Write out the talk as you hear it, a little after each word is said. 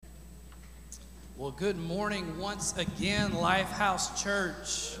Well, good morning once again, Lifehouse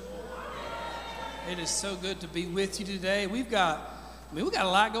Church. It is so good to be with you today. We've got a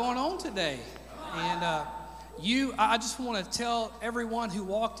lot going on today. And I just want to tell everyone who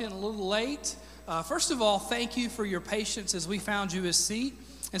walked in a little late, first of all, thank you for your patience as we found you a seat.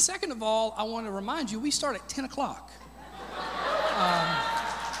 And second of all, I want to remind you, we start at 10 o'clock.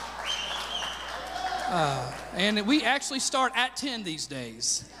 And we actually start at 10 these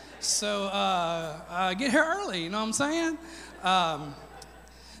days. So get here early, you know what I'm saying?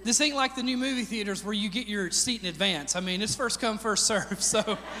 This ain't like the new movie theaters where you get your seat in advance. I mean, it's first come, first serve.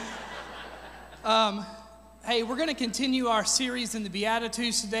 So, hey, we're going to continue our series in the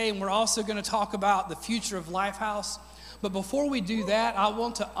Beatitudes today, and we're also going to talk about the future of Lifehouse. But before we do that, I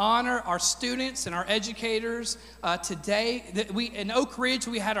want to honor our students and our educators today. In Oak Ridge,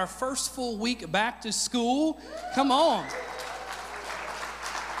 we had our first full week back to school. Come on.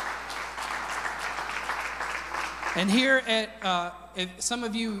 And here at, if some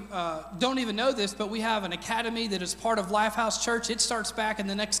of you don't even know this, but we have an academy that is part of Lifehouse Church. It starts back in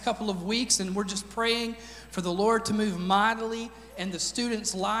the next couple of weeks, and we're just praying for the Lord to move mightily in the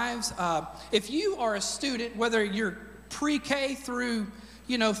students' lives. If you are a student, whether you're pre-K through,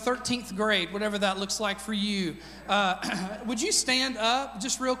 13th grade, whatever that looks like for you, would you stand up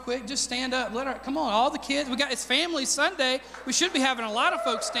just real quick? Just stand up. Come on, all the kids. It's Family Sunday. We should be having a lot of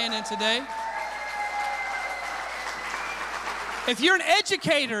folks standing today. If you're an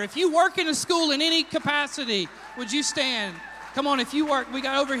educator, if you work in a school in any capacity, would you stand? Come on, if you work, we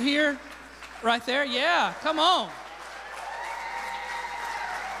got over here, right there. Yeah, come on.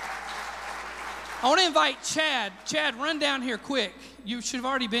 I want to invite Chad. Chad, run down here quick. You should have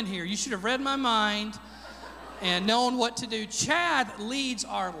already been here. You should have read my mind and known what to do. Chad leads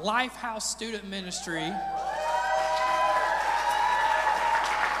our Lifehouse student ministry. And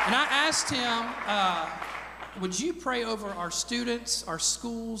I asked him, would you pray over our students, our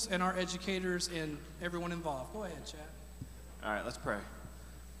schools, and our educators and everyone involved? Go ahead, Chad. All right, let's pray.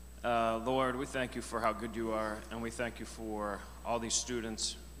 Lord, we thank you for how good you are, and we thank you for all these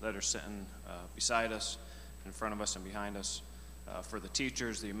students that are sitting beside us, in front of us, and behind us, for the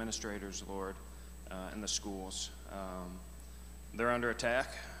teachers, the administrators, Lord, and the schools. They're under attack,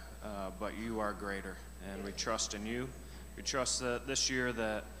 but you are greater, and we trust in you. We trust that this year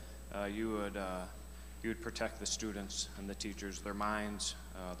that you would protect the students and the teachers, their minds,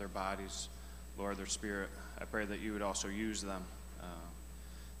 their bodies, Lord, their spirit. I pray that you would also use them.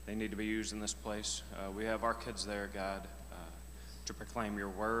 They need to be used in this place. We have our kids there, God, to proclaim your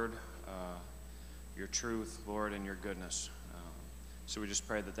word, your truth, Lord, and your goodness. So we just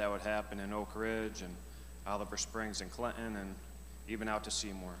pray that that would happen in Oak Ridge and Oliver Springs and Clinton and even out to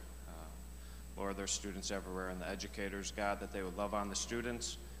Seymour. Lord, there's students everywhere, and the educators, God, that they would love on the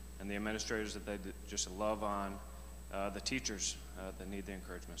students, and the administrators that they just love on the teachers that need the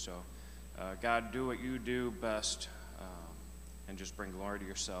encouragement. So, God, do what you do best and just bring glory to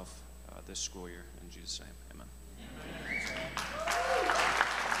yourself this school year. In Jesus' name, amen.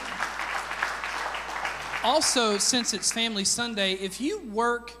 Also, since it's Family Sunday, if you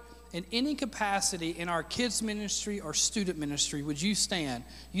work in any capacity in our kids ministry or student ministry, would you stand?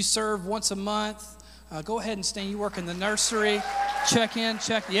 You serve once a month. Go ahead and stand. You work in the nursery. Check in,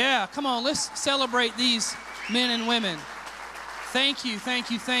 check. Yeah, come on. Let's celebrate these men and women. Thank you, thank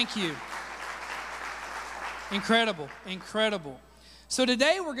you, thank you. Incredible, incredible. So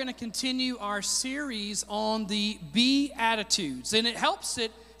today we're going to continue our series on the Beatitudes, and it helps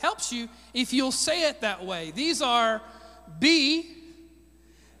you if you'll say it that way. These are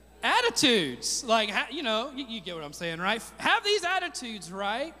attitudes. Like, you get what I'm saying, right? Have these attitudes,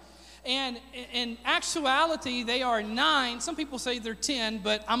 right? And in actuality, they are 9. Some people say they're 10,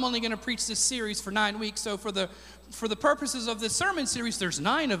 but I'm only going to preach this series for 9 weeks. So for the purposes of this sermon series, there's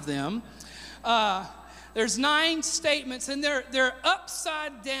 9 of them. There's 9 statements, and they're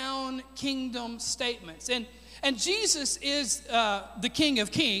upside down kingdom statements. And Jesus is the King of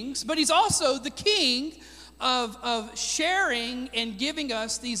Kings, but he's also the King of sharing and giving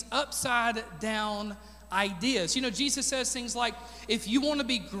us these upside down ideas. Jesus says things like, if you want to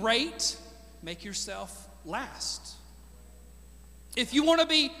be great, make yourself last. If you want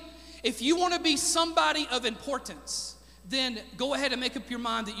to be somebody of importance, then go ahead and make up your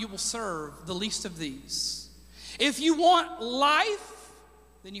mind that you will serve the least of these. If you want life,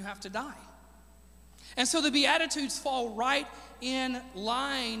 then you have to die. And so the Beatitudes fall right in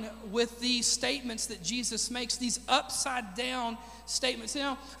line with these statements that Jesus makes, these upside down statements.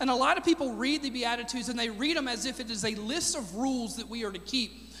 And a lot of people read the Beatitudes and they read them as if it is a list of rules that we are to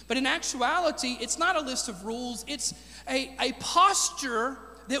keep. But in actuality, it's not a list of rules. It's a posture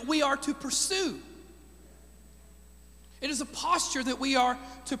that we are to pursue. It is a posture that we are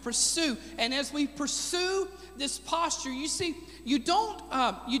to pursue. And as we pursue this posture, you see, you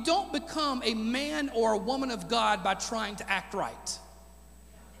don't become a man or a woman of God by trying to act right.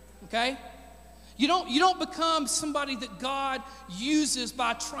 Okay? You don't become somebody that God uses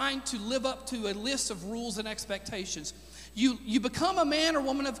by trying to live up to a list of rules and expectations. You become a man or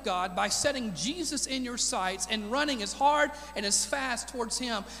woman of God by setting Jesus in your sights and running as hard and as fast towards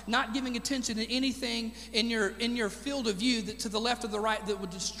him, not giving attention to anything in your field of view to the left or the right that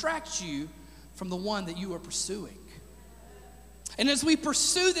would distract you from the one that you are pursuing. And as we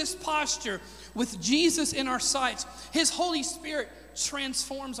pursue this posture with Jesus in our sights, his Holy Spirit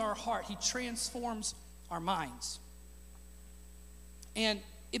transforms our heart. He transforms our minds. And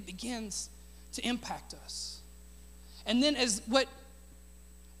it begins to impact us. And then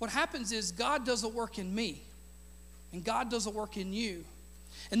what happens is God does a work in me, and God does a work in you.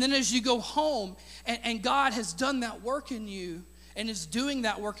 And then as you go home and God has done that work in you and is doing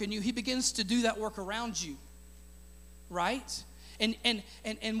that work in you, he begins to do that work around you, right?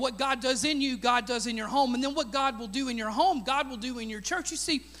 And what God does in you, God does in your home. And then what God will do in your home, God will do in your church. You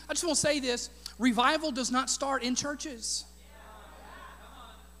see, I just want to say this. Revival does not start in churches.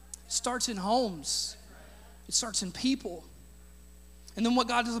 It starts in homes. It starts in people. And then what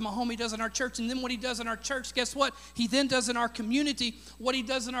God does in my home, he does in our church. And then what he does in our church, guess what? He then does in our community. What he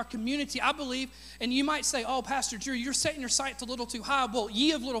does in our community, I believe, and you might say, oh, Pastor Drew, you're setting your sights a little too high. Well,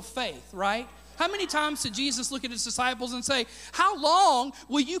 ye of little faith, right? How many times did Jesus look at his disciples and say, how long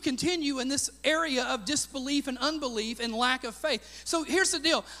will you continue in this area of disbelief and unbelief and lack of faith? So here's the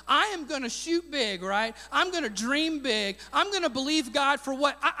deal. I am going to shoot big, right? I'm going to dream big. I'm going to believe God for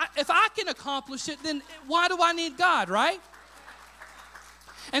what, if I can accomplish it, then why do I need God, right?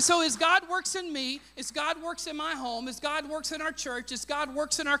 And so as God works in me, as God works in my home, as God works in our church, as God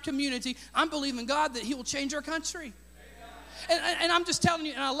works in our community, I'm believing God that he will change our country. And I'm just telling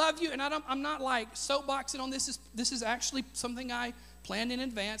you, and I love you, and I'm not like soapboxing on this. This is actually something I planned in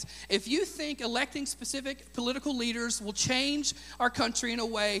advance. If you think electing specific political leaders will change our country in a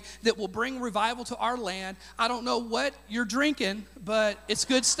way that will bring revival to our land, I don't know what you're drinking, but it's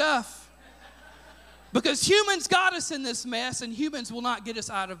good stuff. Because humans got us in this mess, and humans will not get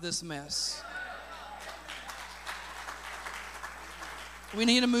us out of this mess. We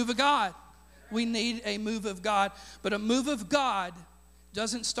need a move of God. We need a move of God. But a move of God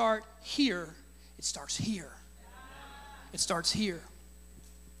doesn't start here. It starts here. It starts here.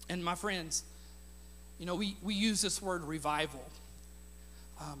 And my friends, you know, we use this word revival.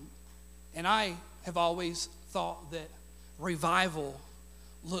 And I have always thought that revival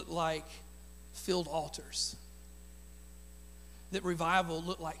looked like filled altars. That revival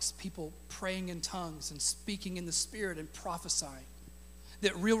looked like people praying in tongues and speaking in the Spirit and prophesying.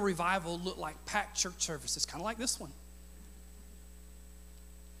 That real revival looked like packed church services, kind of like this one.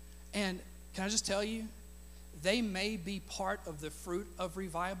 And can I just tell you, they may be part of the fruit of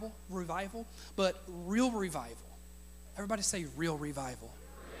revival, but real revival, everybody say real revival.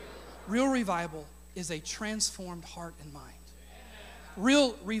 Real revival is a transformed heart and mind.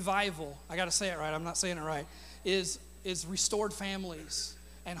 Real revival, I got to say it right, I'm not saying it right, is restored families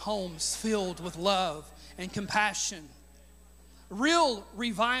and homes filled with love and compassion. Real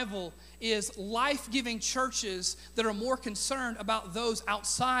revival is life-giving churches that are more concerned about those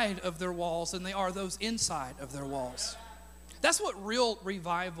outside of their walls than they are those inside of their walls. That's what real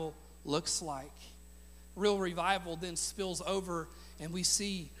revival looks like. Real revival then spills over, and we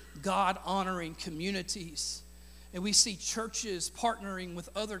see God honoring communities. And we see churches partnering with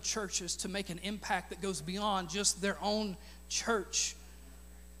other churches to make an impact that goes beyond just their own church.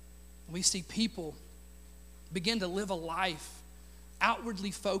 We see people begin to live a life outwardly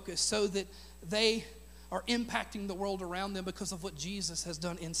focused so that they are impacting the world around them because of what Jesus has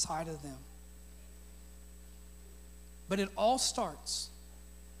done inside of them. But it all starts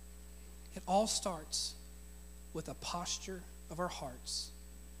with a posture of our hearts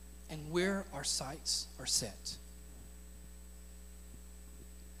and where our sights are set.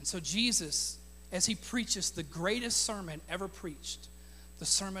 And so Jesus, as he preaches the greatest sermon ever preached, the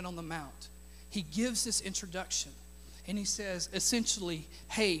Sermon on the Mount, he gives this introduction. And he says, essentially,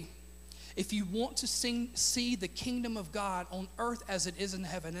 hey, if you want to see the kingdom of God on earth as it is in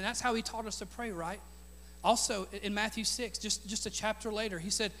heaven, and that's how he taught us to pray, right? Also, in Matthew 6, just a chapter later, he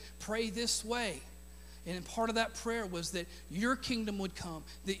said, pray this way. And part of that prayer was that your kingdom would come,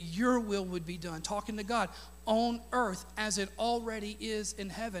 that your will would be done, talking to God on earth as it already is in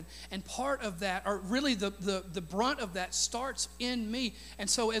heaven. And part of that, or really the brunt of that, starts in me. And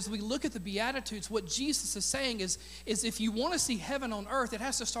so as we look at the Beatitudes, what Jesus is saying is if you want to see heaven on earth, it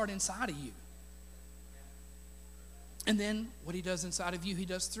has to start inside of you. And then what he does inside of you, he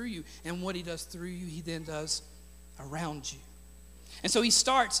does through you. And what he does through you, he then does around you. And so he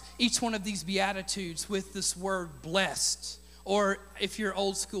starts each one of these Beatitudes with this word blessed. Or if you're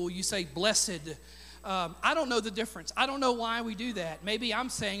old school, you say blessed. I don't know the difference. I don't know why we do that. Maybe I'm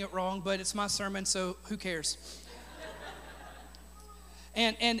saying it wrong, but it's my sermon, so who cares?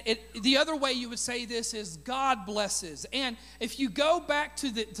 And the other way you would say this is God blesses. And if you go back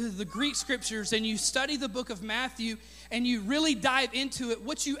to the Greek scriptures and you study the book of Matthew and you really dive into it,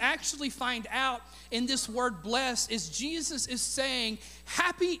 what you actually find out in this word bless is Jesus is saying,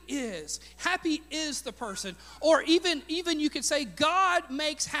 happy is the person. Or even you could say, God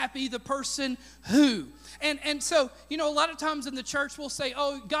makes happy the person who. And so, a lot of times in the church we'll say,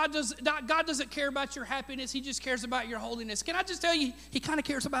 oh, God doesn't care about your happiness. He just cares about your holiness. Can I just tell you, he kind of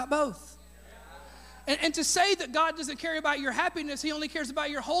cares about both. And to say that God doesn't care about your happiness, he only cares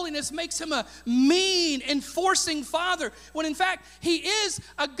about your holiness, makes him a mean, enforcing father. When in fact, he is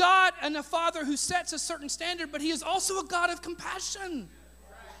a God and a father who sets a certain standard, but he is also a God of compassion.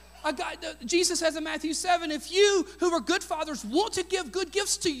 Jesus says in Matthew 7, if you who are good fathers want to give good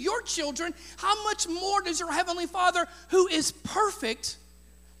gifts to your children, how much more does your heavenly Father who is perfect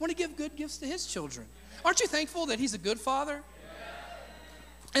want to give good gifts to his children? Aren't you thankful that he's a good father?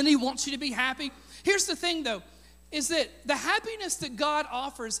 And he wants you to be happy. Here's the thing though, is that the happiness that God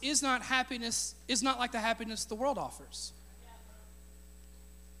offers is not like the happiness the world offers.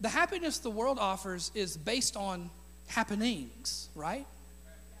 The happiness the world offers is based on happenings, right?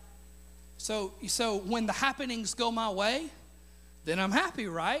 So when the happenings go my way, then I'm happy,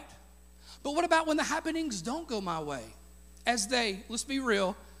 right? But what about when the happenings don't go my way? Let's be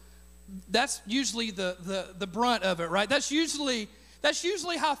real, that's usually the brunt of it, right? That's usually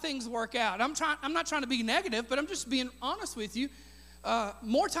how things work out. I'm not trying to be negative, but I'm just being honest with you.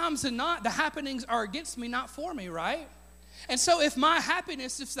 More times than not, the happenings are against me, not for me, right? And so if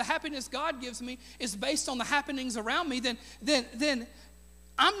the happiness God gives me is based on the happenings around me, then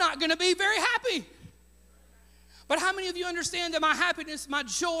I'm not going to be very happy. But how many of you understand that my happiness, my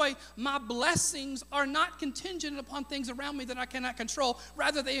joy, my blessings are not contingent upon things around me that I cannot control?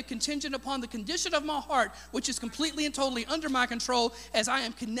 Rather, they are contingent upon the condition of my heart, which is completely and totally under my control as I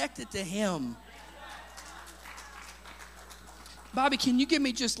am connected to him. Bobby, can you give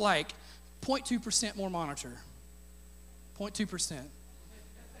me just like 0.2% more monitor? 0.2%.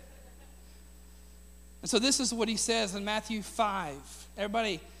 And so this is what he says in Matthew 5.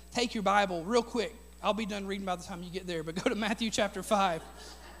 Everybody, take your Bible real quick. I'll be done reading by the time you get there, but go to Matthew chapter 5.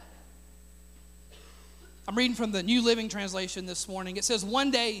 I'm reading from the New Living Translation this morning. It says, one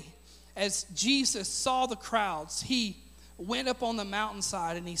day as Jesus saw the crowds, he went up on the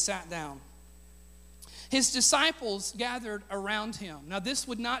mountainside and he sat down. His disciples gathered around him. Now this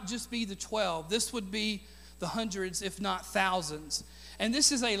would not just be the 12. This would be the hundreds, if not thousands. And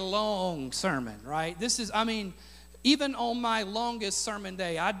this is a long sermon, right? Even on my longest sermon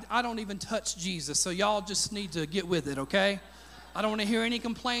day, I don't even touch Jesus. So y'all just need to get with it, okay? I don't want to hear any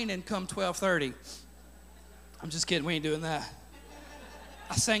complaining come 12:30. I'm just kidding. We ain't doing that.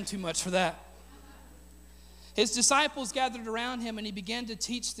 I sang too much for that. His disciples gathered around him and he began to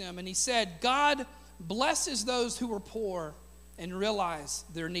teach them. And he said, God blesses those who are poor and realize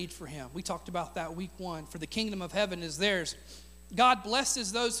their need for him. We talked about that week 1. For the kingdom of heaven is theirs. God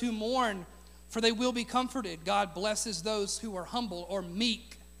blesses those who mourn, for they will be comforted. God blesses those who are humble or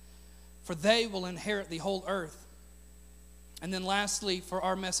meek, for they will inherit the whole earth. And then lastly, for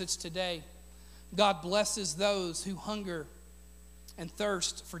our message today, God blesses those who hunger and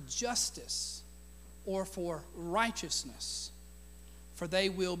thirst for justice or for righteousness, for they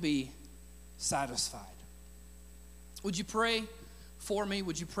will be satisfied. Would you pray for me?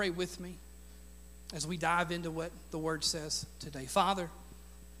 Would you pray with me as we dive into what the Word says today? Father,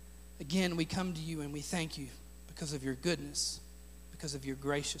 again, we come to you and we thank you because of your goodness, because of your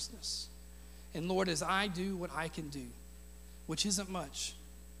graciousness. And Lord, as I do what I can do, which isn't much,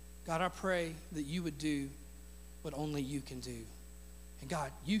 God, I pray that you would do what only you can do. And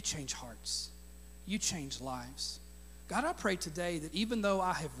God, you change hearts. You change lives. God, I pray today that even though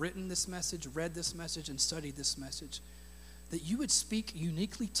I have written this message, read this message, and studied this message, that you would speak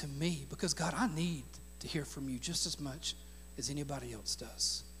uniquely to me, because God, I need to hear from you just as much as anybody else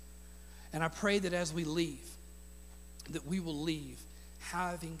does. And I pray that as we leave, that we will leave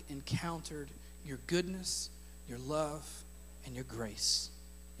having encountered your goodness, your love, and your grace.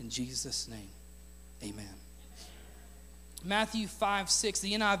 In Jesus' name, amen. Matthew 5:6,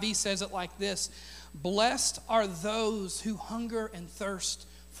 the NIV says it like this: blessed are those who hunger and thirst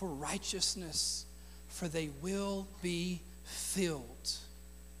for righteousness, for they will be filled.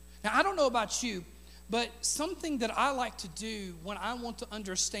 Now, I don't know about you, But something that I like to do when I want to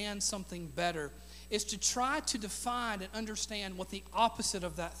understand something better is to try to define and understand what the opposite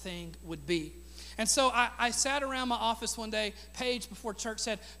of that thing would be. And so I sat around my office one day. Paige, before church,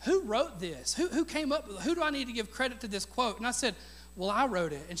 said, who wrote this? Who came up with it? Who do I need to give credit to this quote? And I said, well, I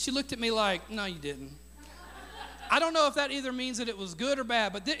wrote it. And she looked at me like, no, you didn't. I don't know if that either means that it was good or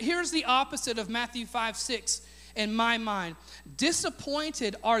bad, but here's the opposite of Matthew 5:6 in my mind.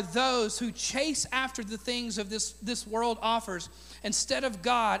 Disappointed are those who chase after the things of this world offers instead of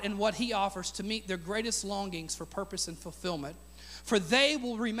God and what he offers to meet their greatest longings for purpose and fulfillment. For they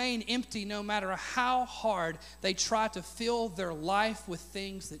will remain empty no matter how hard they try to fill their life with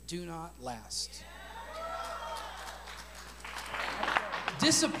things that do not last.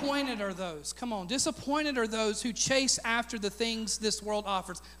 Disappointed are those, come on, disappointed are those who chase after the things this world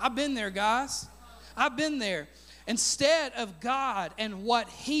offers. I've been there, guys. I've been there. Instead of God and what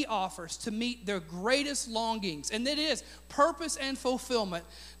he offers to meet their greatest longings, and that is purpose and fulfillment.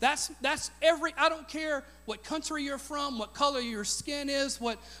 That's I don't care what country you're from, what color your skin is,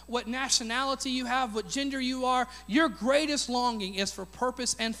 what nationality you have, what gender you are. Your greatest longing is for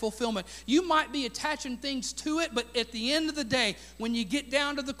purpose and fulfillment. You might be attaching things to it, but at the end of the day, when you get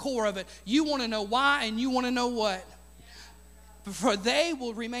down to the core of it, you want to know why and you want to know what. For they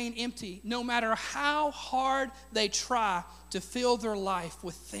will remain empty no matter how hard they try to fill their life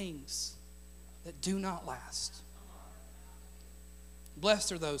with things that do not last.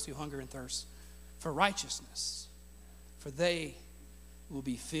 Blessed are those who hunger and thirst for righteousness, for they will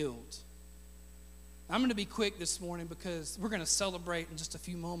be filled. I'm going to be quick this morning because we're going to celebrate in just a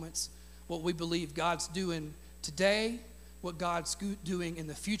few moments what we believe God's doing today, what God's doing in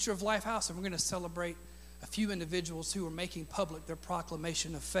the future of Lifehouse, and we're going to celebrate a few individuals who are making public their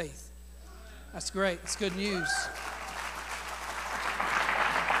proclamation of faith. That's great. It's good news.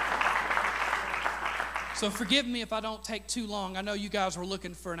 So forgive me if I don't take too long. I know you guys were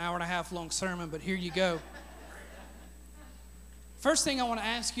looking for an hour and a half long sermon, but here you go. First thing I want to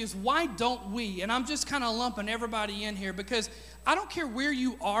ask you is, why don't we, and I'm just kind of lumping everybody in here because I don't care where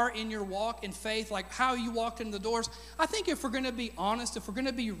you are in your walk in faith, like how you walked in the doors. I think if we're going to be honest, if we're going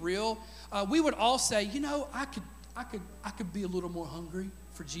to be real, we would all say, you know, I could be a little more hungry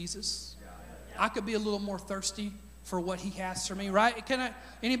for Jesus. I could be a little more thirsty for what he has for me, right?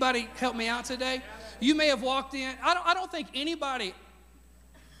 Anybody help me out today? You may have walked in. I don't think anybody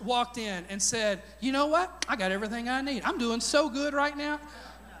walked in and said, you know what? I got everything I need. I'm doing so good right now.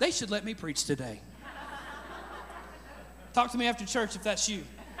 They should let me preach today. Talk to me after church if that's you.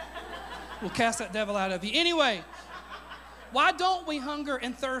 We'll cast that devil out of you. Anyway, why don't we hunger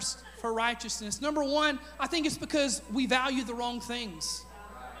and thirst for righteousness? Number one, I think it's because we value the wrong things.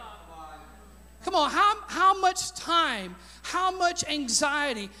 Come on, how much time, how much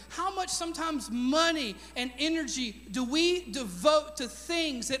anxiety, how much sometimes money and energy do we devote to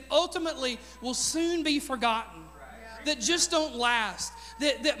things that ultimately will soon be forgotten, that just don't last,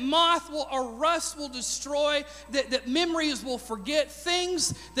 that moth will or rust will destroy, that memories will forget,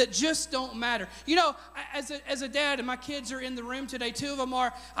 things that just don't matter. You know, as a dad, and my kids are in the room today, two of them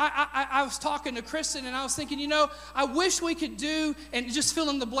are, I was talking to Kristen and I was thinking, you know, I wish we could do, and just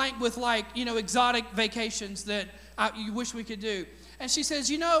fill in the blank with like, you know, exotic vacations that you wish we could do. And she says,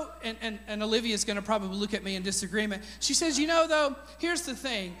 you know, and Olivia's going to probably look at me in disagreement. She says, you know, though, here's the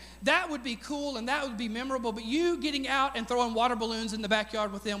thing. That would be cool and that would be memorable, but you getting out and throwing water balloons in the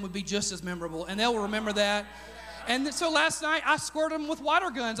backyard with them would be just as memorable, and they'll remember that. And so last night, I squirted them with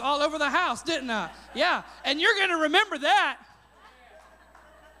water guns all over the house, didn't I? Yeah, and you're going to remember that.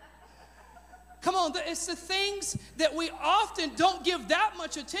 Come on, it's the things that we often don't give that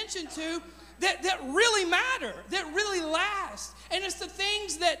much attention to that really matter, that really last. And it's the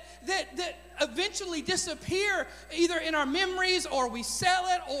things that eventually disappear either in our memories, or we sell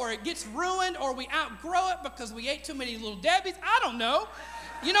it, or it gets ruined, or we outgrow it because we ate too many Little Debbies. I don't know.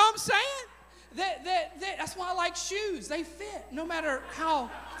 You know what I'm saying? That's why I like shoes. They fit no matter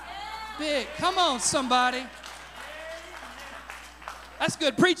how big. Come on, somebody. That's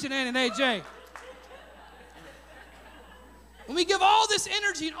good preaching, ain't it, AJ? When we give all this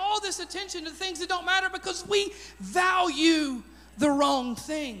energy and all this attention to things that don't matter because we value the wrong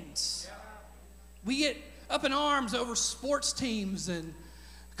things. We get up in arms over sports teams and,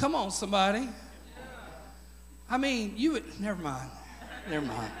 come on, somebody. I mean, never mind.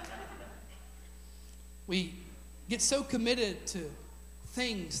 We get so committed to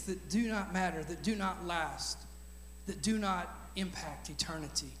things that do not matter, that do not last, that do not impact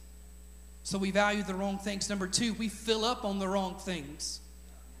eternity. So we value the wrong things. Number two, we fill up on the wrong things.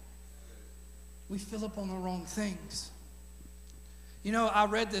 We fill up on the wrong things. You know, I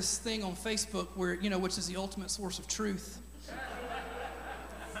read this thing on Facebook where, you know, which is the ultimate source of truth.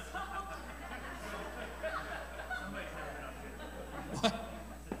 What?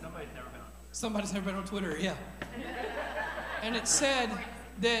 Somebody's never been on Twitter, yeah. And it said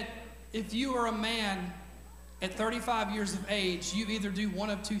that if you are a man at 35 years of age, you either do one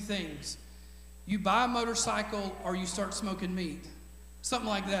of two things. You buy a motorcycle or you start smoking meat. Something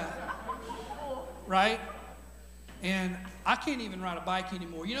like that. Right? And I can't even ride a bike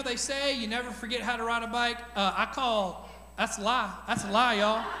anymore. You know, they say you never forget how to ride a bike. That's a lie. That's a lie,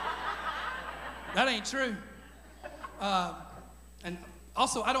 y'all. That ain't true. And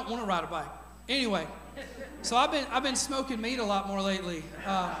also, I don't want to ride a bike. Anyway, so I've been smoking meat a lot more lately.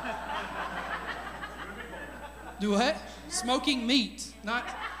 Do what? Smoking meat, not.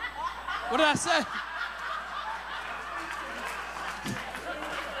 What did I say?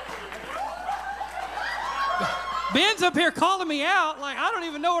 Ben's up here calling me out like I don't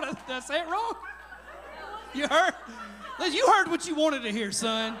even know what did I say it wrong? You heard? You heard what you wanted to hear,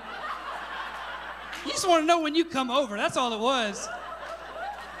 son. You just want to know when you come over. That's all it was.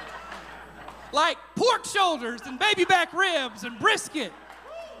 Like pork shoulders and baby back ribs and brisket.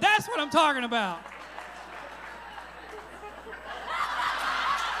 That's what I'm talking about.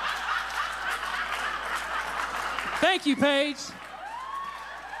 Thank you, Paige.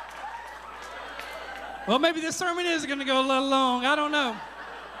 Well, maybe this sermon is going to go a little long. I don't know.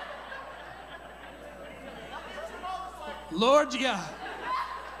 Lord, yeah.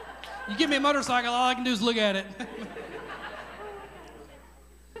 You give me a motorcycle, all I can do is look at it.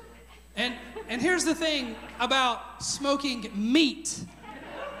 And here's the thing about smoking meat,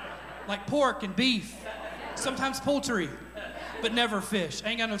 like pork and beef, sometimes poultry, but never fish. I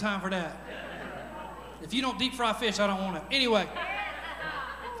ain't got no time for that. If you don't deep fry fish, I don't want it. Anyway.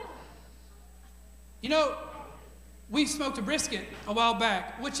 You know, we smoked a brisket a while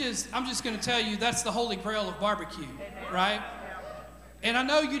back, which is, I'm just going to tell you, that's the holy grail of barbecue, right? And I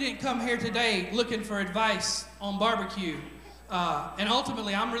know you didn't come here today looking for advice on barbecue. And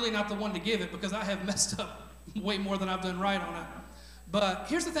ultimately, I'm really not the one to give it because I have messed up way more than I've done right on it. But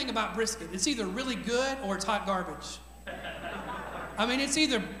here's the thing about brisket. It's either really good or it's hot garbage. I mean, it's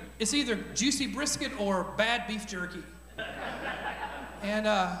either juicy brisket or bad beef jerky.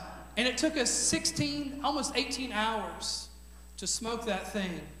 And it took us almost 18 hours to smoke that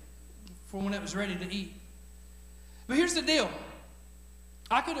thing for when it was ready to eat. But here's the deal.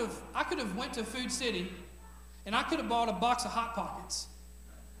 I could have went to Food City and I could have bought a box of Hot Pockets.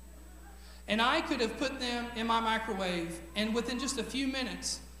 And I could have put them in my microwave, and within just a few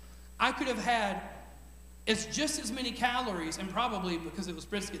minutes, I could have had just as many calories, and probably, because it was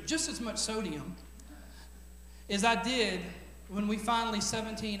brisket, just as much sodium as I did when we finally,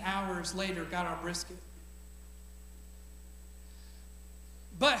 17 hours later, got our brisket.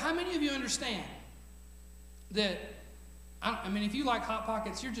 But how many of you understand that, I mean, if you like Hot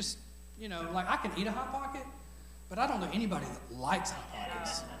Pockets, you're just, you know, like I can eat a Hot Pocket, but I don't know anybody that likes Hot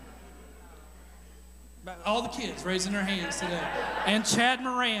Pockets. But all the kids raising their hands today. And Chad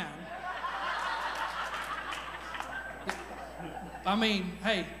Moran. I mean,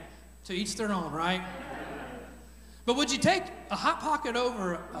 hey, to each their own, right? But would you take a Hot Pocket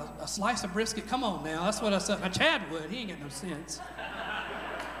over a slice of brisket? Come on now, that's what I said. Now, Chad would. He ain't got no sense.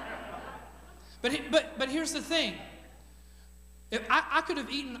 But here's the thing. If I could have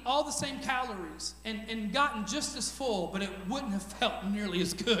eaten all the same calories and gotten just as full, but it wouldn't have felt nearly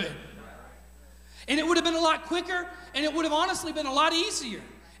as good. And it would have been a lot quicker, and it would have honestly been a lot easier.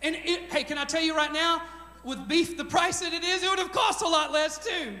 And hey, can I tell you right now, with beef the price that it is, it would have cost a lot less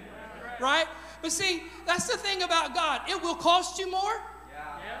too, right? But see, that's the thing about God. It will cost you more.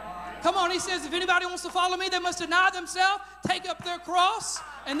 Come on, he says, if anybody wants to follow me, they must deny themselves, take up their cross,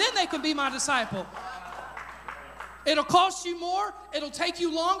 and then they can be my disciple. It'll cost you more. It'll take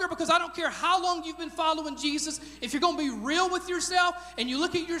you longer, because I don't care how long you've been following Jesus. If you're going to be real with yourself and you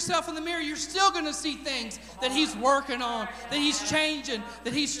look at yourself in the mirror, you're still going to see things that he's working on, that he's changing,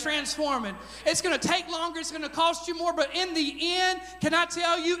 that he's transforming. It's going to take longer. It's going to cost you more. But in the end, can I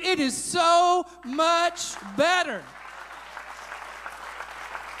tell you, it is so much better.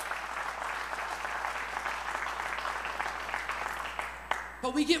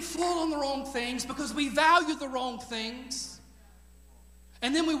 But we get full on the wrong things because we value the wrong things.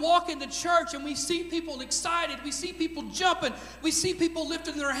 And then we walk into church and we see people excited. We see people jumping. We see people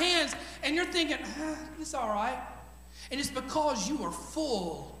lifting their hands. And you're thinking, it's all right. And it's because you are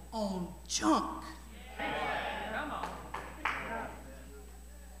full on junk. Come on.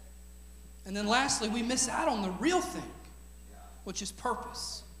 And then lastly, we miss out on the real thing, which is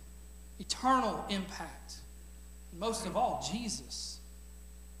purpose, eternal impact. Most of all, Jesus.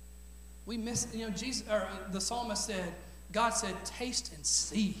 We miss, Jesus, or the psalmist said, God said, taste and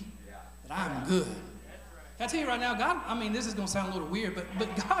see that I'm good. Can I tell you right now, God, this is going to sound a little weird,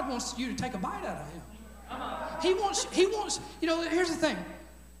 but God wants you to take a bite out of him. He wants, here's the thing.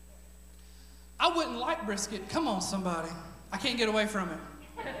 I wouldn't like brisket. Come on, somebody. I can't get away from it.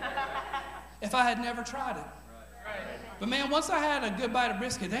 If I had never tried it. But man, once I had a good bite of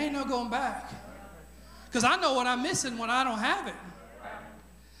brisket, there ain't no going back. Because I know what I'm missing when I don't have it.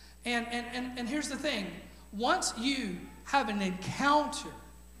 And here's the thing. Once you have an encounter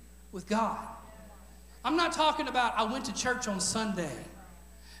with God, I'm not talking about I went to church on Sunday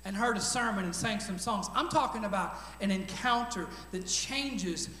and heard a sermon and sang some songs. I'm talking about an encounter that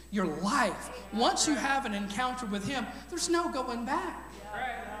changes your life. Once you have an encounter with him, there's no going back.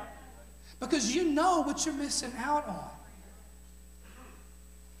 Because you know what you're missing out on.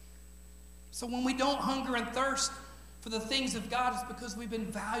 So when we don't hunger and thirst for the things of God, it's because we've been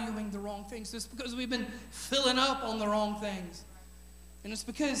valuing the wrong things. It's because we've been filling up on the wrong things. And it's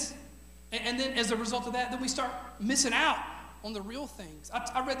because, and then as a result of that, then we start missing out on the real things.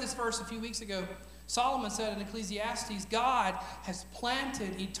 I read this verse a few weeks ago. Solomon said in Ecclesiastes, God has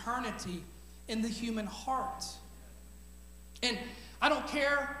planted eternity in the human heart. And I don't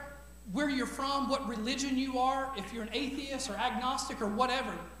care where you're from, what religion you are, if you're an atheist or agnostic or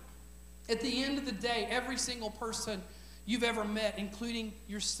whatever. At the end of the day, every single person you've ever met, including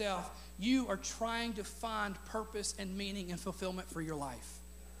yourself, you are trying to find purpose and meaning and fulfillment for your life.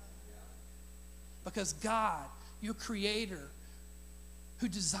 Because God, your creator, who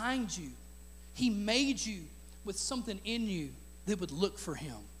designed you, he made you with something in you that would look for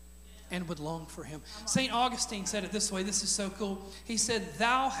him and would long for him. St. Augustine said it this way. This is so cool. He said,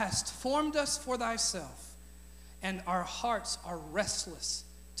 "Thou hast formed us for thyself, and our hearts are restless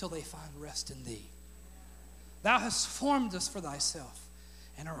till they find rest in thee." Thou hast formed us for thyself,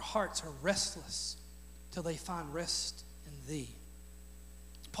 and our hearts are restless till they find rest in thee.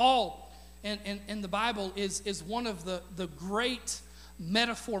 Paul in the Bible is one of the great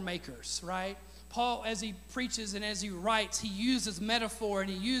metaphor makers, right? Paul, as he preaches and as he writes, he uses metaphor and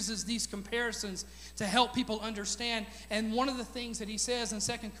he uses these comparisons to help people understand. And one of the things that he says in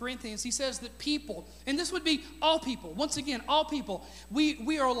 2 Corinthians, he says that people, and this would be all people, once again, all people,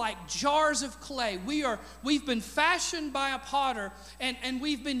 we are like jars of clay. We've been fashioned by a potter, and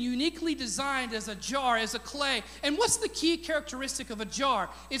we've been uniquely designed as a jar, as a clay. And what's the key characteristic of a jar?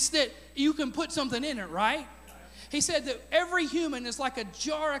 It's that you can put something in it, right? He said that every human is like a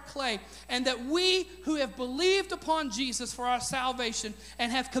jar of clay, and that we who have believed upon Jesus for our salvation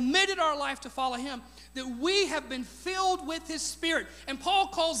and have committed our life to follow him, that we have been filled with his Spirit. And Paul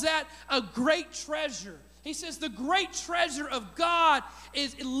calls that a great treasure. He says the great treasure of God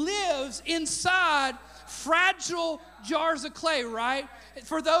lives inside fragile jars of clay, right?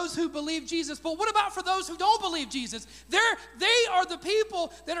 For those who believe Jesus. But what about for those who don't believe Jesus? They are the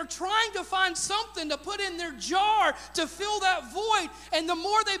people that are trying to find something to put in their jar to fill that void. And the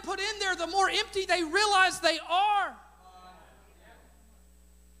more they put in there, the more empty they realize they are.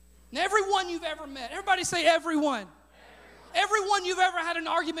 And everyone you've ever met, everybody say everyone. Everyone you've ever had an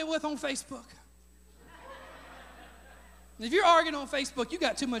argument with on Facebook. And if you're arguing on Facebook, you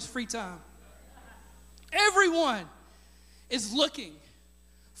got too much free time. Everyone is looking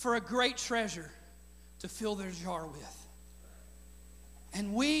for a great treasure to fill their jar with.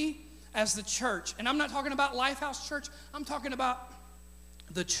 And we, as the church, and I'm not talking about Lifehouse Church, I'm talking about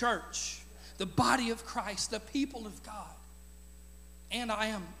the church, the body of Christ, the people of God. And I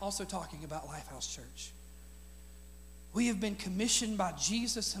am also talking about Lifehouse Church. We have been commissioned by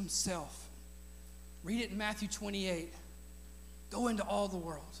Jesus himself. Read it in Matthew 28. Go into all the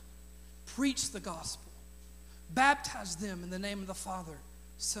world. Preach the gospel. Baptize them in the name of the Father,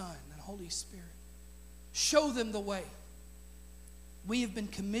 Son, and Holy Spirit. Show them the way. We have been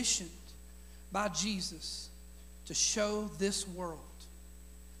commissioned by Jesus to show this world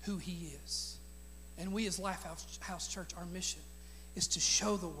who he is. And we as Lifehouse Church, our mission is to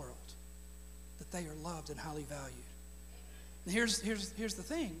show the world that they are loved and highly valued. And here's the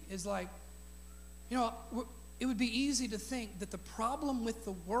thing, is like, it would be easy to think that the problem with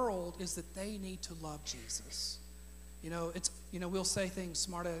the world is that they need to love Jesus. We'll say things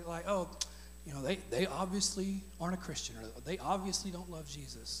smart like, they obviously aren't a Christian, or they obviously don't love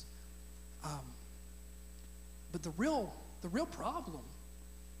Jesus. But the real problem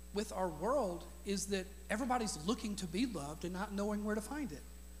with our world is that everybody's looking to be loved and not knowing where to find it.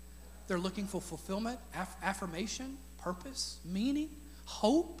 They're looking for fulfillment, affirmation, purpose, meaning,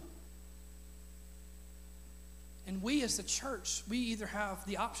 hope. And we as the church, we either have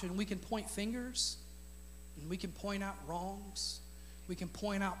the option, we can point fingers And we can point out wrongs. We can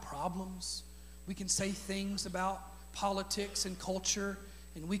point out problems. We can say things about politics and culture,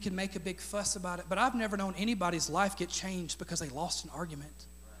 and we can make a big fuss about it. But I've never known anybody's life get changed because they lost an argument,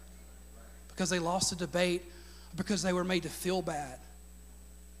 because they lost a debate, because they were made to feel bad.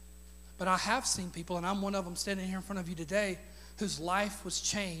 But I have seen people, and I'm one of them standing here in front of you today, whose life was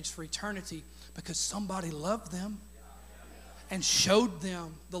changed for eternity because somebody loved them and showed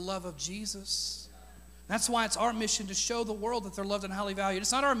them the love of Jesus. That's why it's our mission to show the world that they're loved and highly valued.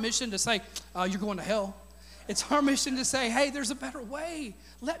 It's not our mission to say, you're going to hell. It's our mission to say, hey, there's a better way.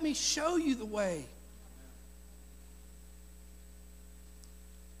 Let me show you the way.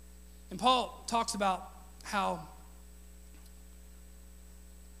 And Paul talks about how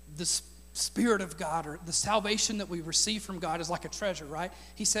the Spirit of God, or the salvation that we receive from God, is like a treasure, right?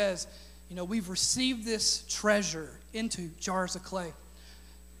 He says, we've received this treasure into jars of clay.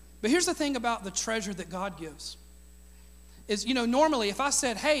 But here's the thing about the treasure that God gives. Is, normally if I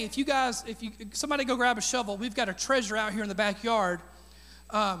said, hey, somebody go grab a shovel, we've got a treasure out here in the backyard,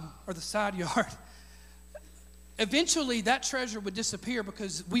 or the side yard. Eventually that treasure would disappear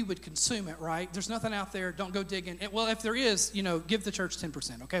because we would consume it, right? There's nothing out there, don't go digging. Well, if there is, give the church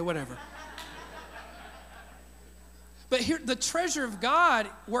 10%, okay, whatever. But here, the treasure of God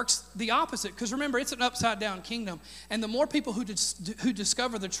works the opposite, because remember, it's an upside down kingdom. And the more people who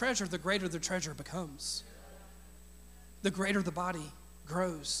discover the treasure, the greater the treasure becomes. The greater the body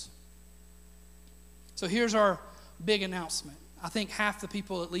grows. So here's our big announcement. I think half the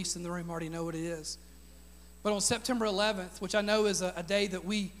people, at least in the room, already know what it is. But on September 11th, which I know is a day that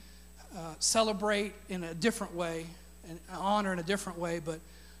we celebrate in a different way and honor in a different way, but,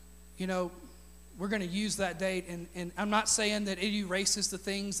 we're going to use that date. And I'm not saying that it erases the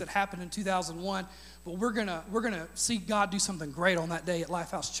things that happened in 2001, but we're gonna see God do something great on that day at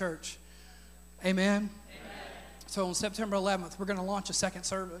Lifehouse Church. Amen? So on September 11th, we're going to launch a second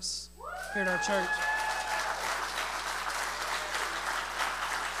service here at our church.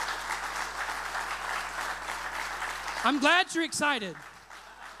 I'm glad you're excited.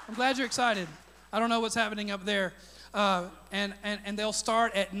 I don't know what's happening up there. And they'll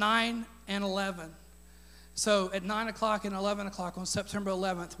start at 9 and 11. So at 9 o'clock and 11 o'clock on September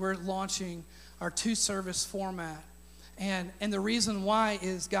 11th, we're launching our 2-service format. And the reason why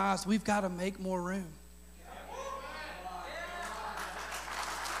is, guys, we've got to make more room.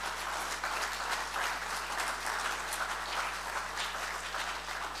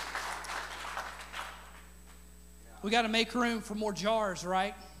 We got to make room for more jars,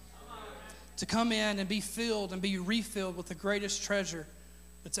 right? To come in and be filled and be refilled with the greatest treasure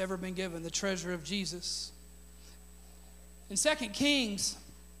that's ever been given, the treasure of Jesus. In 2 Kings,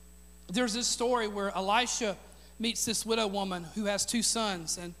 there's this story where Elisha meets this widow woman who has 2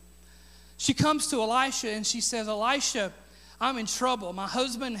 sons. And she comes to Elisha and she says, Elisha, I'm in trouble. My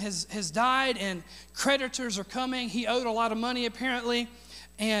husband has died and creditors are coming. He owed a lot of money apparently.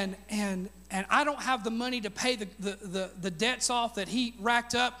 And I don't have the money to pay the debts off that he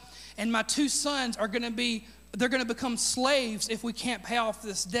racked up. And my 2 sons they're going to become slaves if we can't pay off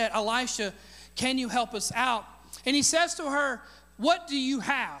this debt. Elisha, can you help us out? And he says to her, what do you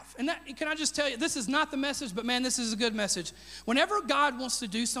have? And can I just tell you, this is not the message, but man, this is a good message. Whenever God wants to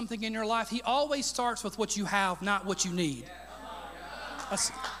do something in your life, he always starts with what you have, not what you need.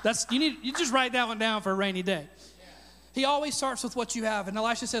 You just write that one down for a rainy day. He always starts with what you have. And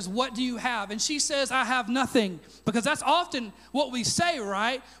Elisha says, what do you have? And she says, I have nothing. Because that's often what we say,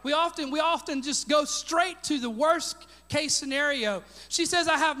 right? We often just go straight to the worst case scenario. She says,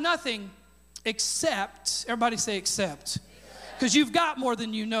 I have nothing except, everybody say except. Because you've got more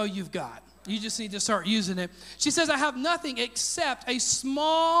than you know you've got. You just need to start using it. She says, I have nothing except a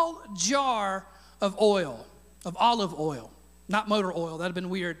small jar of oil, of olive oil. Not motor oil. That would have been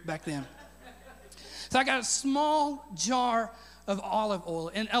weird back then. So I got a small jar of olive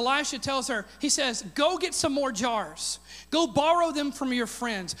oil. And Elisha tells her, he says, go get some more jars. Go borrow them from your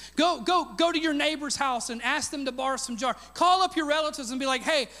friends. Go to your neighbor's house and ask them to borrow some jars. Call up your relatives and be like,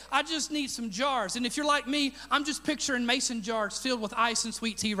 hey, I just need some jars. And if you're like me, I'm just picturing mason jars filled with ice and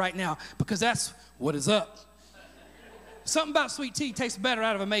sweet tea right now, because that's what is up. Something about sweet tea tastes better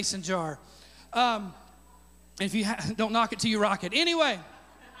out of a mason jar. If you don't knock it till you rock it. Anyway.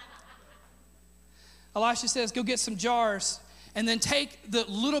 Elisha says, go get some jars and then take the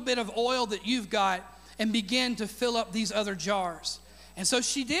little bit of oil that you've got and begin to fill up these other jars. And so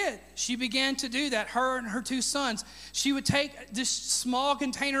she did. She began to do that, her and her 2 sons. She would take this small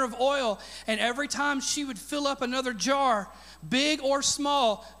container of oil, and every time she would fill up another jar, big or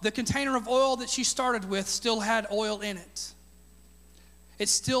small, the container of oil that she started with still had oil in it. It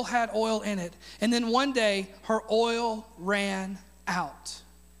still had oil in it. And then one day, her oil ran out.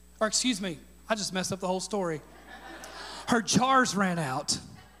 Or excuse me, I just messed up the whole story. Her jars ran out.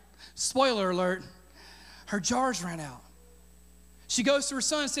 Spoiler alert, her jars ran out. She goes to her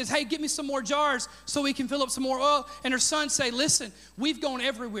son and says, hey, get me some more jars so we can fill up some more oil. And her son say, listen, we've gone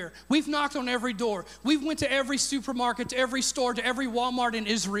everywhere. We've knocked on every door. We've went to every supermarket, to every store, to every Walmart in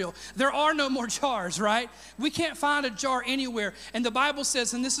Israel. There are no more jars, right? We can't find a jar anywhere. And the Bible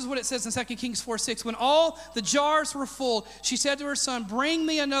says, and this is what it says in 2 Kings 4:6, when all the jars were full, she said to her son, bring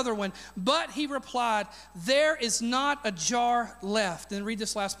me another one. But he replied, there is not a jar left. And read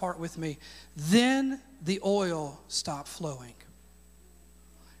this last part with me. Then the oil stopped flowing.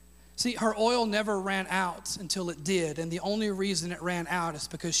 See, her oil never ran out until it did, and the only reason it ran out is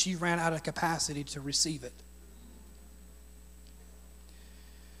because she ran out of capacity to receive it.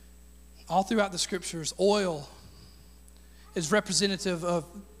 All throughout the scriptures, oil is representative of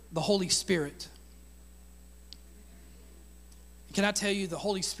the Holy Spirit. Can I tell you, the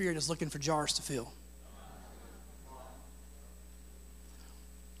Holy Spirit is looking for jars to fill.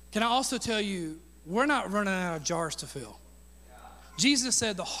 Can I also tell you, we're not running out of jars to fill. Jesus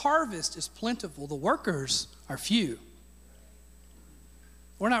said the harvest is plentiful, the workers are few.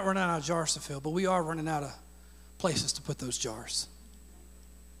 We're not running out of jars to fill, but we are running out of places to put those jars.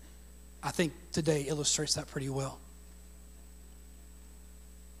 I think today illustrates that pretty well.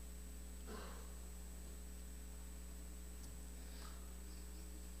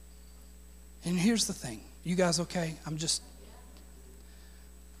 And here's the thing. You guys okay?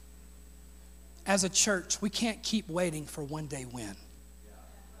 As a church, we can't keep waiting for one day win.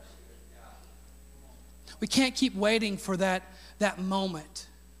 We can't keep waiting for that moment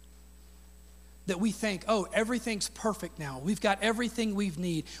that we think, oh, everything's perfect now. We've got everything we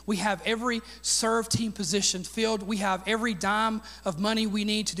need. We have every serve team position filled. We have every dime of money we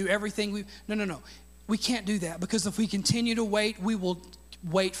need to do everything. No. We can't do that, because if we continue to wait, we will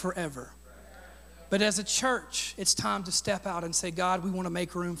wait forever. But as a church, it's time to step out and say, God, we want to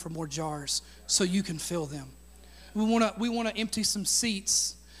make room for more jars so you can fill them. We want to empty some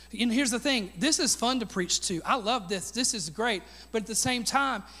seats. And here's the thing, this is fun to preach to. I love this. This is great. But at the same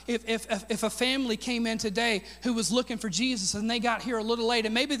time, if a family came in today who was looking for Jesus and they got here a little late,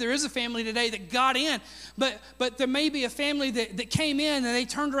 and maybe there is a family today that got in, but there may be a family that came in and they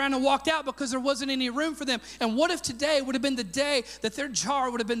turned around and walked out because there wasn't any room for them. And what if today would have been the day that their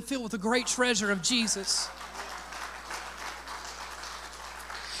jar would have been filled with the great treasure of Jesus?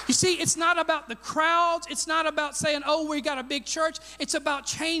 You see, it's not about the crowds. It's not about saying, oh, we got a big church. It's about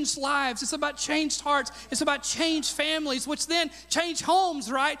changed lives. It's about changed hearts. It's about changed families, which then change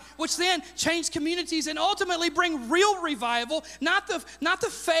homes, right? Which then change communities and ultimately bring real revival, not the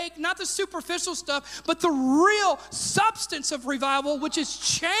fake, not the superficial stuff, but the real substance of revival, which is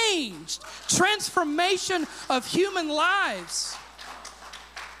changed, transformation of human lives.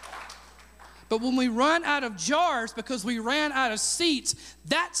 But when we run out of jars because we ran out of seats,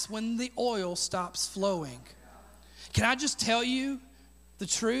 that's when the oil stops flowing. Can I just tell you, the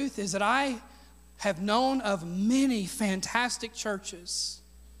truth is that I have known of many fantastic churches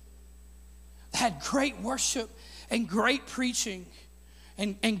that had great worship and great preaching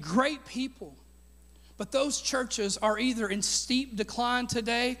and great people. But those churches are either in steep decline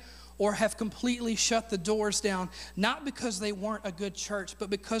today or have completely shut the doors down, not because they weren't a good church,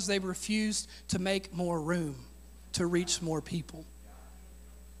 but because they refused to make more room to reach more people.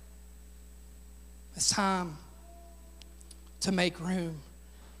 It's time to make room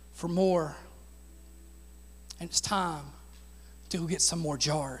for more. And it's time to go get some more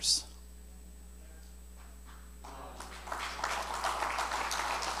jars.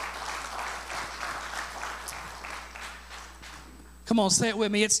 Come on, say it with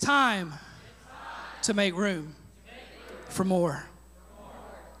me. It's time to make room for more.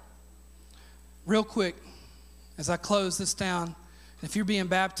 Real quick, as I close this down, if you're being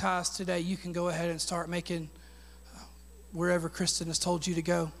baptized today, you can go ahead and start making wherever Kristen has told you to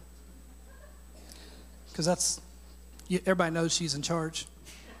go. Because everybody knows she's in charge.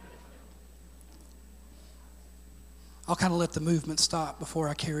 I'll kind of let the movement stop before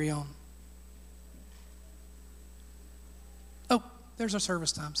I carry on. Oh, there's our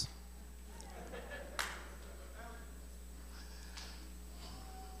service times.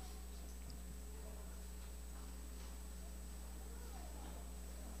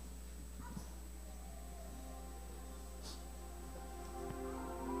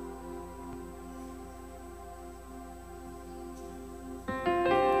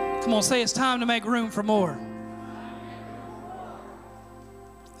 Come on, say it's time to make room for more.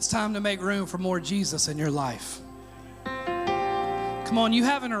 It's time to make room for more Jesus in your life. Come Come on, you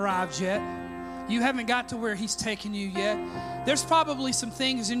haven't arrived yet. You haven't got to where he's taken you yet. There's probably some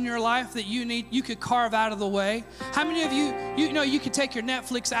things in your life that you could carve out of the way. How many of you know you could take your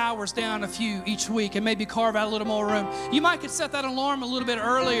Netflix hours down a few each week and maybe carve out a little more room? You might could set that alarm a little bit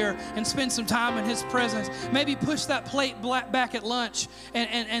earlier and spend some time in his presence. Maybe push that plate back at lunch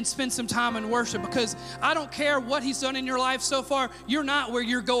and spend some time in worship, because I don't care what he's done in your life so far. You're not where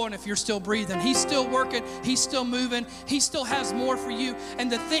you're going if you're still breathing. He's still working. He's still moving. He still has more for you.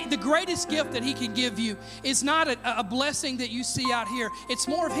 And the greatest gift that he can give you is not a blessing that you see out here. It's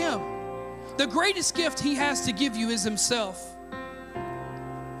more of him. The greatest gift he has to give you is himself.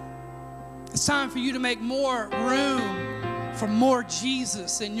 It's time for you to make more room for more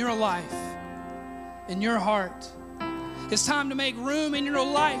Jesus in your life, in your heart. It's time to make room in your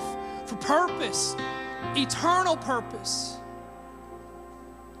life for purpose, eternal purpose.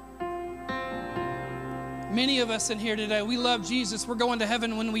 Many of us in here today, we love Jesus. We're going to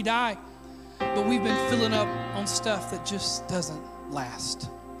heaven when we die. But we've been filling up on stuff that just doesn't last.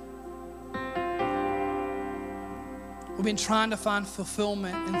 We've been trying to find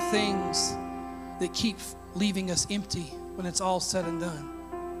fulfillment in things that keep leaving us empty when it's all said and done.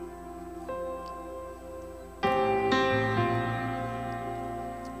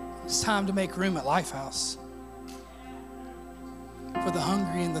 It's time to make room at Lifehouse for the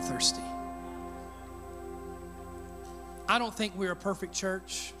hungry and the thirsty. I don't think we're a perfect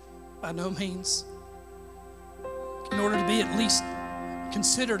church. By no means. In order to be at least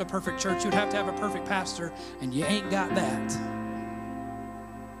considered a perfect church, you'd have to have a perfect pastor, and you ain't got that.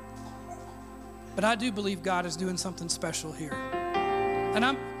 But I do believe God is doing something special here. And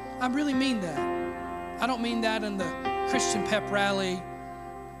I really mean that. I don't mean that in the Christian pep rally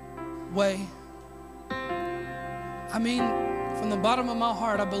way. I mean, from the bottom of my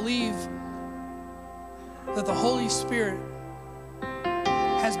heart, I believe that the Holy Spirit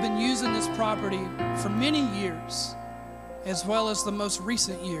has been using this property for many years, as well as the most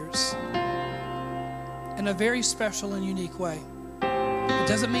recent years, in a very special and unique way. It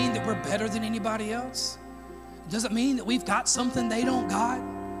doesn't mean that we're better than anybody else. It doesn't mean that we've got something they don't got.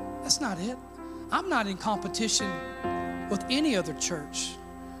 That's not it. I'm not in competition with any other church.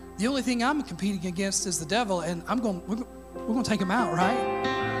 The only thing I'm competing against is the devil, and we're going to take him out, right?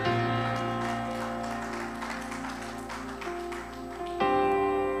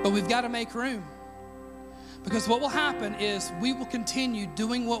 But we've got to make room, because what will happen is we will continue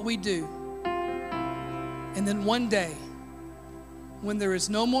doing what we do, and then one day, when there is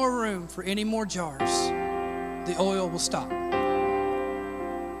no more room for any more jars, the oil will stop.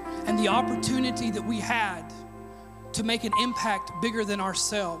 And the opportunity that we had to make an impact bigger than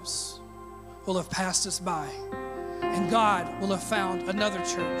ourselves will have passed us by, and God will have found another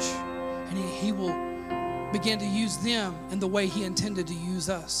church, and he will begin to use them in the way he intended to use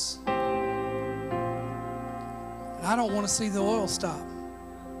us. And I don't want to see the oil stop.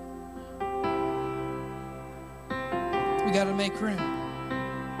 We got to make room.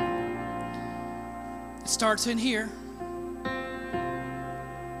 It starts in here,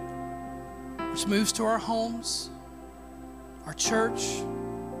 which moves to our homes, our church,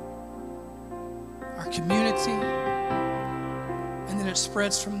 our community, and then it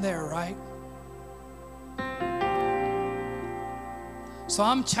spreads from there, right? So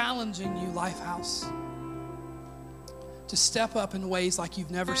I'm challenging you, Lifehouse, to step up in ways like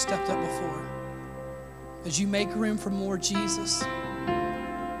you've never stepped up before. As you make room for more Jesus,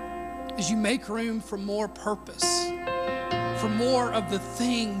 as you make room for more purpose, for more of the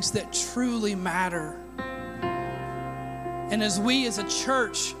things that truly matter. And as we as a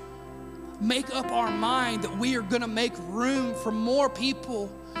church make up our mind that we are going to make room for more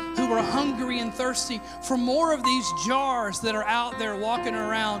people who are hungry and thirsty, for more of these jars that are out there walking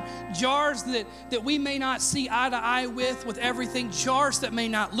around, jars that we may not see eye to eye with everything, jars that may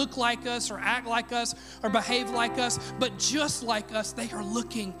not look like us or act like us or behave like us, but just like us, they are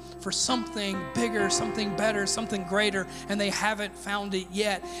looking for something bigger, something better, something greater, and they haven't found it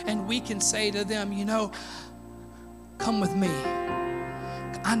yet. And we can say to them, you know, come with me.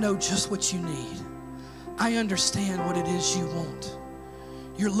 I know just what you need. I understand what it is you want.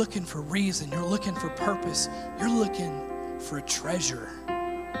 You're looking for reason. You're looking for purpose. You're looking for a treasure.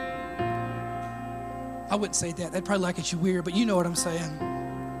 I wouldn't say that. They'd probably look at you weird, but you know what I'm saying.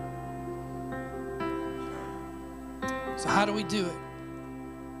 So how do we do it?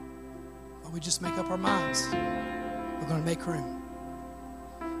 Well, we just make up our minds. We're going to make room.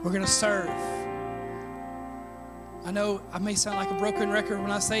 We're going to serve. I know I may sound like a broken record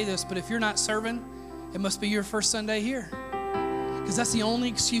when I say this, but if you're not serving, it must be your first Sunday here. Because that's the only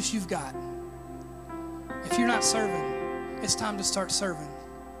excuse you've got. If you're not serving, it's time to start serving.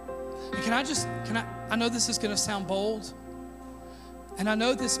 And I know this is going to sound bold, and I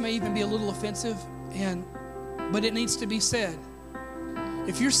know this may even be a little offensive, but it needs to be said.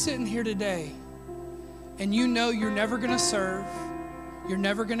 If you're sitting here today and you know you're never going to serve, you're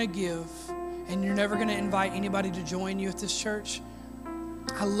never going to give, and you're never going to invite anybody to join you at this church,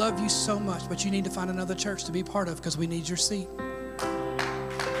 I love you so much, but you need to find another church to be part of because we need your seat.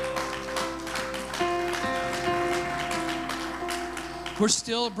 We're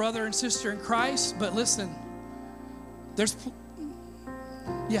still a brother and sister in Christ, but listen, if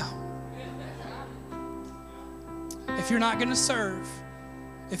you're not going to serve,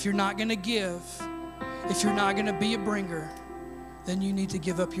 if you're not going to give, if you're not going to be a bringer, then you need to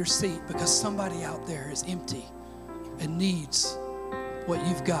give up your seat because somebody out there is empty and needs what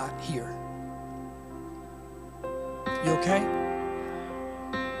you've got here. You okay?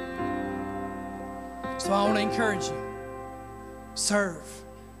 So I want to encourage you. Serve.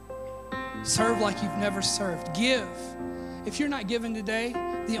 Serve like you've never served. Give. If you're not giving today,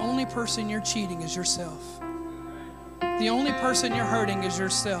 the only person you're cheating is yourself. The only person you're hurting is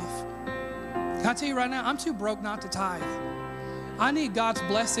yourself. Can I tell you right now, I'm too broke not to tithe. I need God's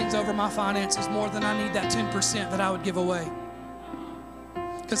blessings over my finances more than I need that 10% that I would give away.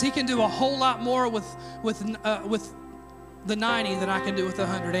 Because He can do a whole lot more with the 90 than I can do with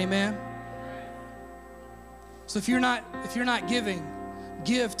 100. Amen. So if you're not giving,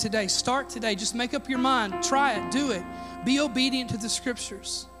 give today. Start today. Just make up your mind. Try it. Do it. Be obedient to the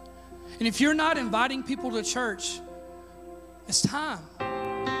scriptures. And if you're not inviting people to church, it's time.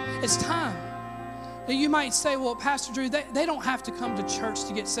 It's time. Now you might say, well, Pastor Drew, they don't have to come to church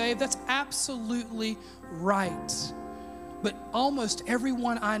to get saved. That's absolutely right. But almost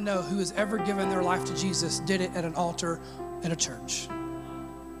everyone I know who has ever given their life to Jesus did it at an altar in a church.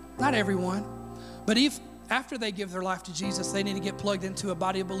 Not everyone. But if after they give their life to Jesus, they need to get plugged into a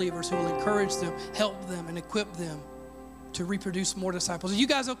body of believers who will encourage them, help them, and equip them to reproduce more disciples. Are you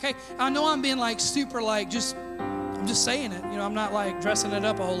guys okay? I know I'm being I'm just saying it. You know, I'm not like dressing it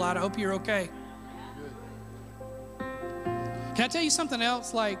up a whole lot. I hope you're okay. Can I tell you something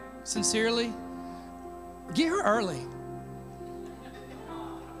else, like sincerely? Get her early.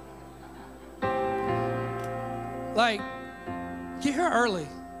 Get her early.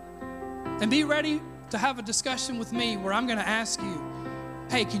 And be ready to have a discussion with me where I'm going to ask you,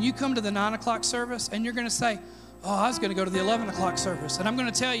 hey, can you come to the 9 o'clock service? And you're going to say, oh, I was going to go to the 11 o'clock service. And I'm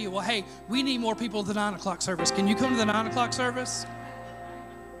going to tell you, well, hey, we need more people at the 9 o'clock service. Can you come to the 9 o'clock service?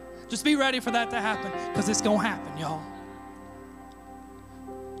 Just be ready for that to happen because it's going to happen, y'all.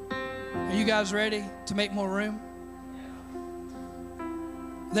 Are you guys ready to make more room?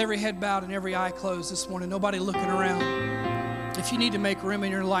 With every head bowed and every eye closed this morning, nobody looking around. If you need to make room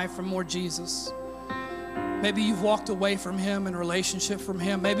in your life for more Jesus, maybe you've walked away from Him in relationship from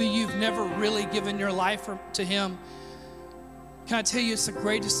Him. Maybe you've never really given your life to Him. Can I tell you, it's the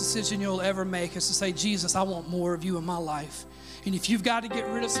greatest decision you'll ever make is to say, Jesus, I want more of you in my life. And if you've got to get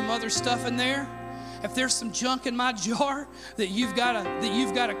rid of some other stuff in there, if there's some junk in my jar that you've got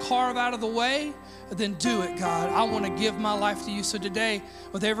to carve out of the way, then do it, God. I want to give my life to you. So today,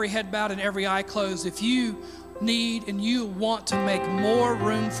 with every head bowed and every eye closed, if you need and you want to make more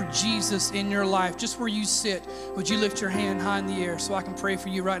room for Jesus in your life, just where you sit, would you lift your hand high in the air so I can pray for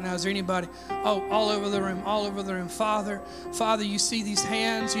you right now? Is there anybody? Oh, all over the room. Father, you see these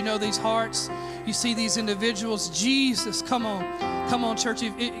hands, you know these hearts, you see these individuals. Jesus, come on, church.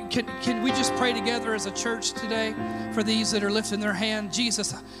 Can we just pray together as a church today for these that are lifting their hand?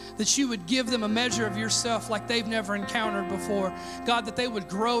 Jesus, that you would give them a measure of yourself like they've never encountered before. God, that they would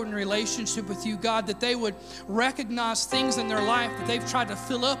grow in relationship with you. God, that they would recognize things in their life that they've tried to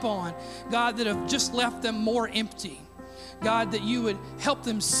fill up on. God, that have just left them more empty. God, that you would help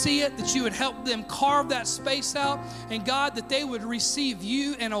them see it, that you would help them carve that space out, and God, that they would receive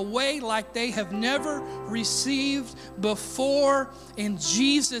you in a way like they have never received before. In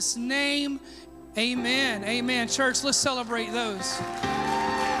Jesus' name, amen. Amen. Church, let's celebrate those.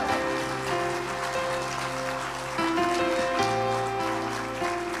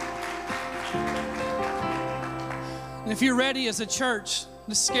 And if you're ready as a church,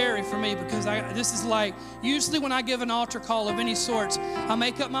 it's scary for me because this is like, usually when I give an altar call of any sorts, I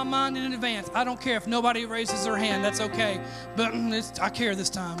make up my mind in advance. I don't care if nobody raises their hand, that's okay. But I care this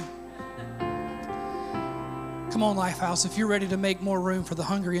time. Come on, Lifehouse, if you're ready to make more room for the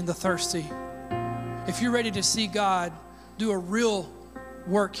hungry and the thirsty, if you're ready to see God do a real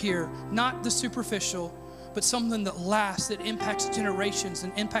work here, not the superficial, but something that lasts, that impacts generations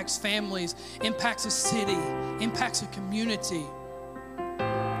and impacts families, impacts a city, impacts a community.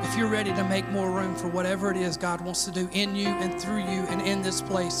 If if you're ready to make more room for whatever it is God wants to do in you and through you and in this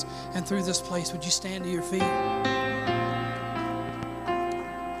place and through this place, would you stand to your feet?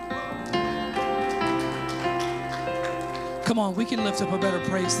 Come on, we can lift up a better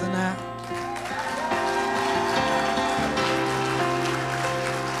praise than that.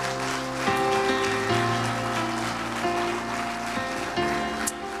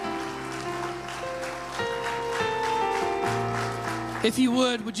 If you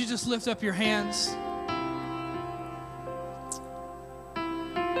would you just lift up your hands?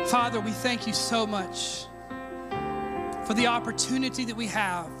 Father, we thank you so much for the opportunity that we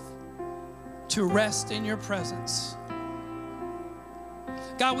have to rest in your presence.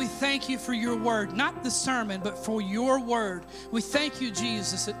 God, we thank you for your word, not the sermon, but for your word. We thank you,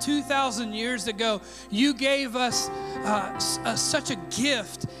 Jesus, that 2,000 years ago, you gave us such a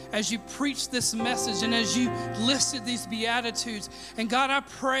gift as you preached this message and as you listed these Beatitudes. And God, I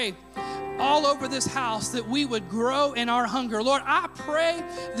pray all over this house that we would grow in our hunger. Lord, I pray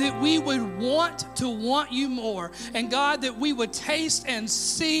that we would want you more. And God, that we would taste and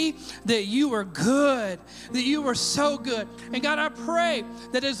see that you are good, that you are so good. And God, I pray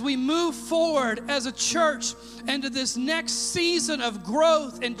that as we move forward as a church into this next season of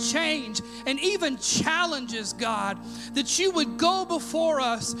growth and change and even challenges, God, that you would go before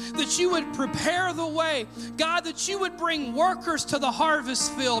us, that you would prepare the way, God, that you would bring workers to the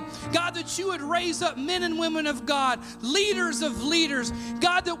harvest field, God, that you would raise up men and women of God, leaders of leaders,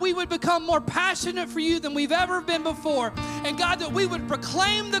 God, that we would become more passionate for you than we've ever been before, and God, that we would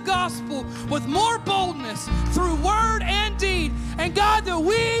proclaim the gospel with more boldness through word and deed, and God, that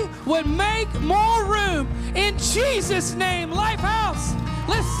we would make more room in Jesus' name. Lifehouse,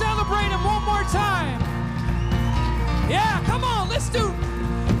 let's celebrate him one more time. Yeah, come on, let's do